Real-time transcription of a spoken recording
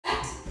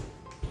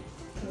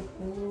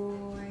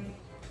boy.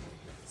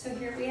 So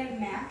here we have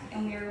Mac,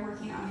 and we are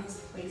working on his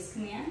place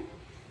command.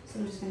 So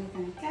I'm just going to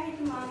kind of guide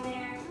him on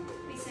there.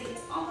 So he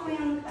gets all the way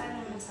on the bed, and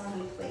I'm going to tell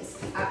him place.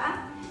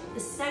 The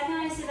second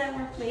I say that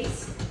word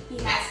place, he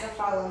has to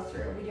follow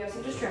through. We do have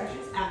some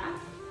distractions.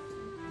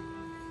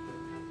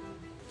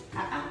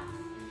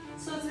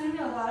 So it's going to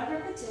be a lot of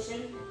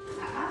repetition.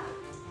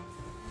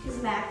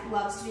 Because Mac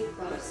loves to be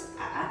close.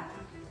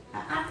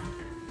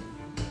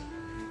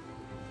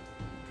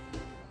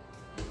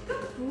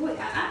 Good boy.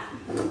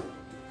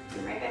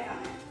 And right back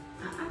on there.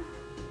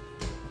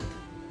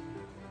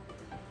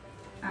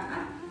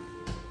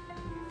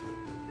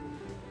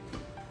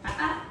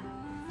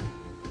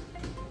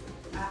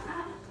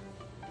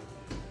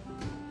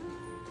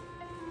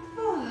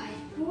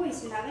 Boy,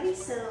 so now that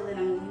he's settled in,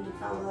 I'm going to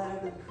follow that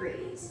up with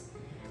praise.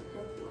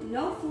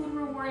 No food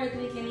reward at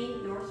the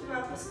beginning nor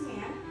throughout this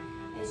command.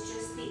 It's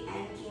just the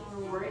end game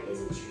reward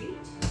is a treat.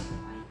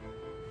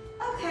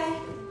 Okay,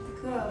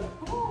 good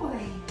boy.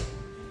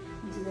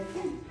 We'll do that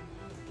again.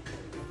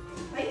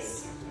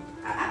 Place.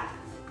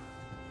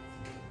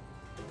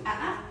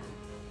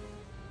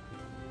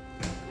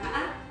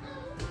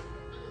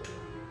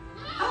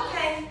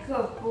 Okay,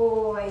 good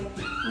boy.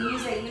 We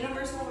use that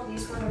universal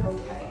release word of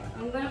okay.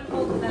 I'm going to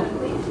pull the bed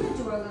away from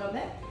the door a little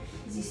bit.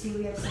 As you see,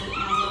 we have some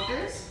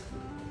onlookers.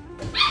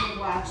 We're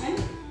watching.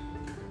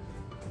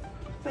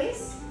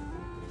 Place.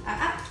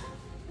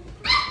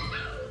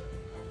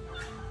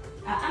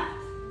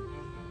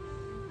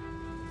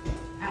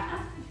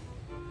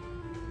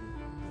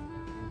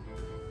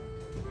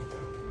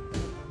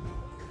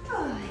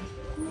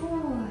 Good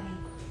boy.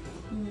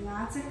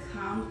 Lots of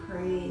calm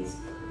praise.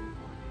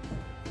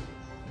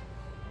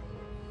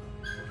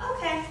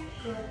 Okay.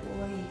 Good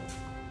boy.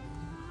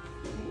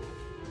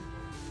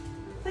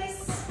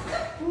 Place.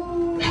 Good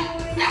boy.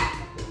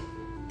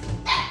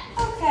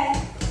 Okay.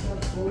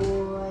 Good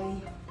boy.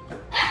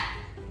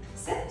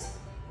 Sit.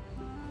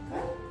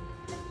 Good.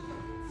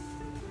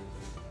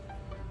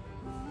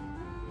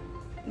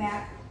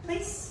 Mac,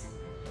 place.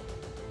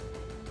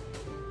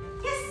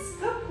 Yes,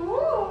 good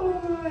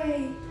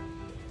boy.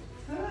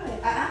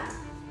 Good.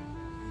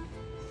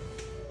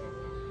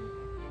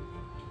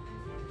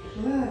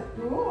 Good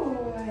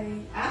boy.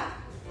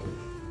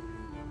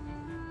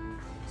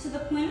 So the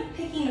point of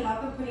picking him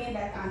up and putting him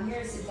back on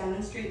here is to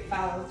demonstrate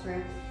follow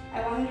through.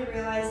 I want him to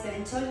realize that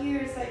until he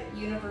hears that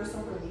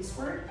universal release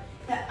word,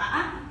 that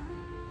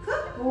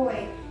good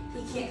boy,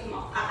 he can't come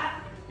off.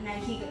 And then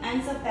he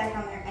ends up back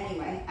on there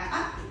anyway.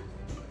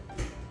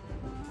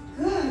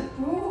 Good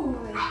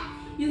boy.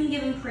 You can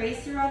give him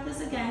praise throughout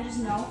this again, just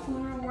no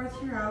food reward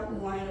throughout. We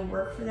want him to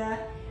work for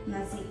that, and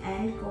that's the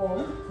end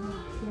goal.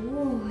 Good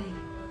boy.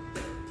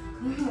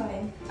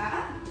 Good.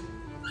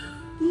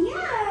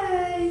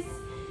 Yes.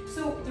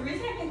 So the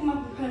reason I pick him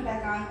up and put him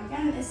back on,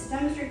 again, is to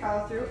demonstrate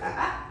follow through.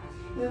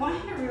 We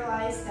want him to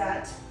realize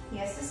that he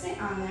has to stay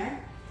on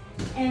there.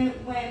 And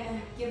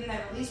when given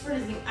that release word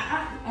is the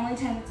only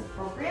time it's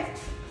appropriate.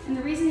 And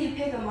the reason you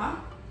pick him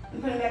up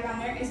and put him back on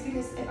there is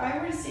because if I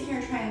were to sit here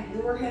and try and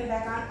lure him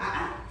back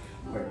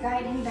on, or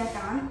guide him back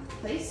on,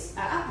 place,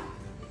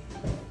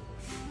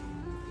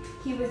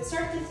 he would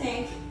start to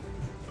think,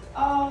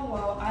 oh,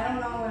 well, I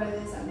don't know what it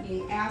is I'm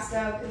being asked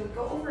of. It would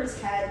go over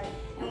his head,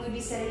 and we'd be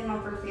setting him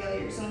up for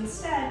failure. So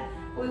instead,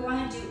 what we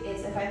want to do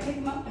is, if I pick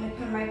him up and I put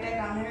him right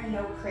back on there,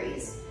 no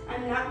praise.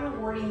 I'm not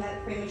rewarding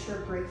that premature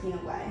breaking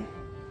away.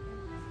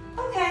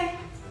 Okay,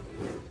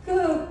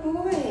 good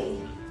boy.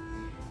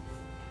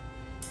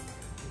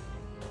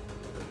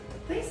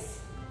 Please.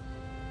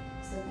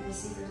 So I'm going to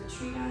see if there's a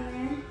treat on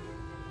there.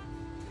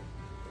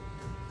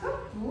 Good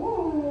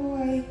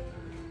boy.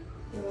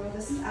 Good,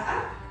 listen,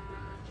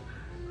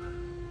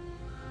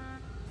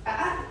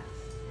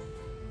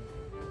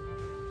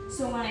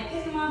 So when I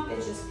pick him up,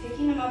 it's just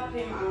picking him up,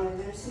 putting him on there.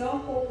 There's no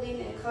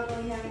holding and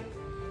cuddling him,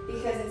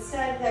 because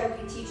instead that would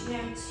be teaching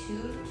him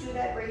to do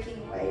that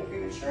breaking away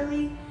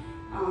prematurely.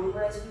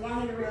 Whereas we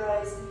want him to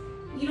realize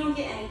you don't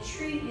get any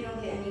treat, you don't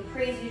get any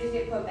praise, you just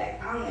get put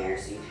back on there.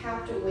 So you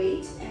have to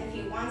wait, and if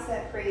he wants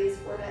that praise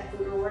or that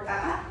food reward,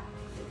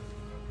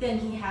 then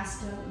he has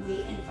to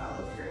wait and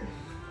follow through.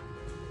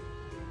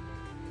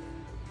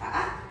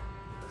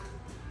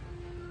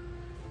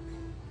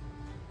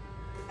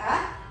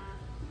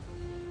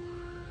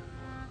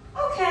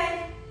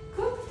 Okay,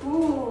 good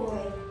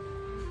boy.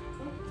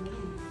 Good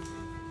boy.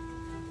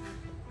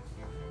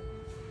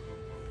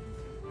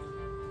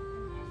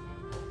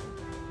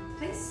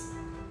 Please.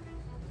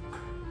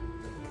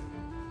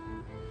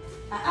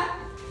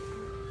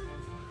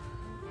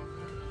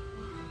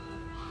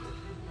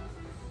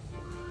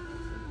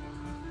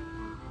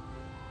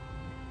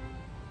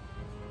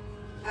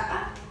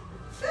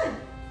 Good.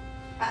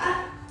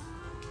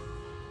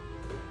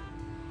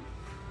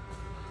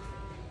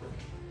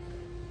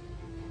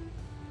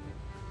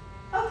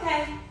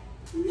 Okay.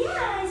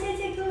 Yes,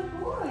 it's a good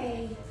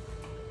boy.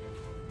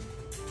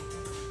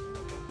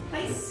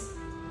 Place.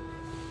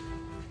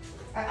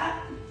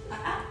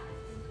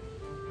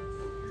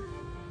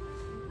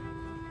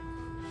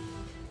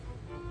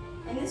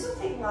 And this will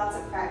take a lot lots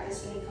of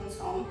practice when he comes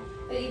home,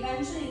 but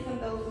eventually you can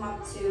build him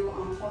up to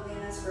holding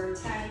this for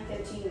 10,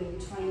 15,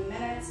 maybe 20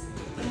 minutes.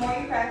 The more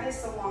you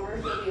practice, the longer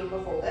he'll be able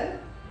to hold it.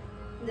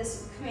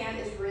 This command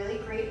is really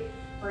great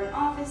for an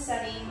office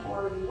setting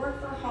or you work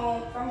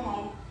from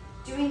home,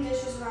 doing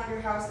dishes around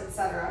your house,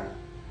 etc.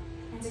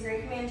 It's a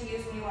great command to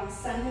use when you want to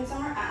send him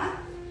somewhere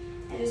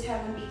and just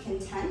have him be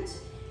content.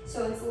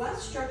 So it's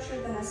less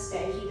structured than a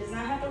stay. He does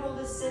not have to hold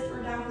a sit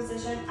or down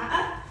position.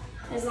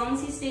 As long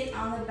as he stays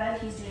on the bed,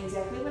 he's doing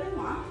exactly what I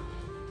want.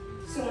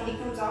 So when he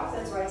comes off,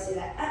 that's why I say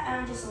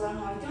that just to let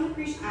him know I don't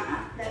appreciate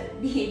that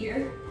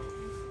behavior.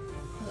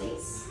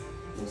 Place.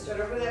 We'll start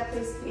over that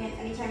place command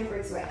anytime he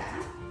breaks away.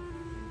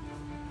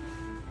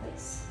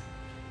 Place.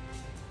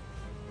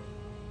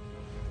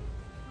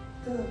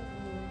 Good boy.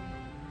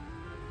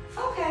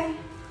 Okay.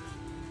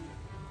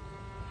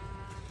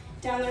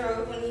 Down the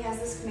road, when he has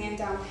this command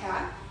down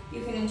pat,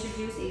 you can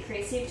introduce a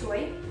crate safe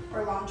toy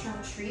or long-term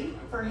treat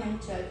for him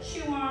to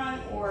chew on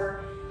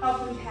or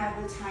help him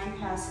have the time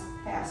pass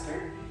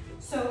faster.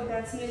 So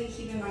that's something to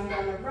keep in mind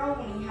down the road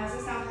when he has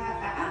this down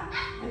pat.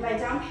 And by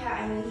down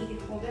pat, I mean he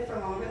can hold it for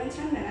longer than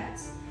 10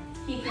 minutes.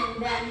 He can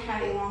then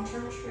have a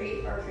long-term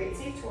treat or crate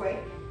safe toy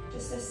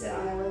just to sit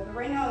on there with. But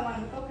right now I want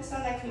him focused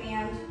on that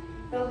command,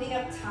 building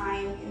up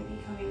time and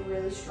becoming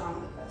really strong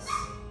with this.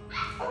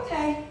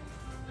 Okay.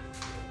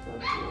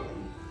 Good boy.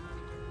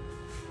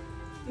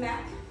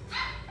 Mac.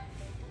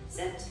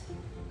 Sit.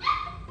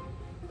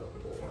 Good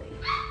boy.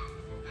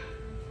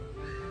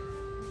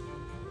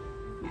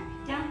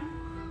 Mac, down.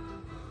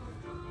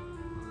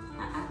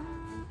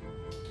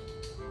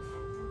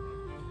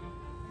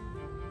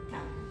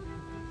 Down.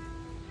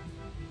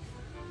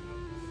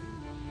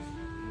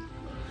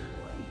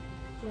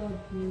 Good boy.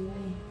 Good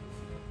boy.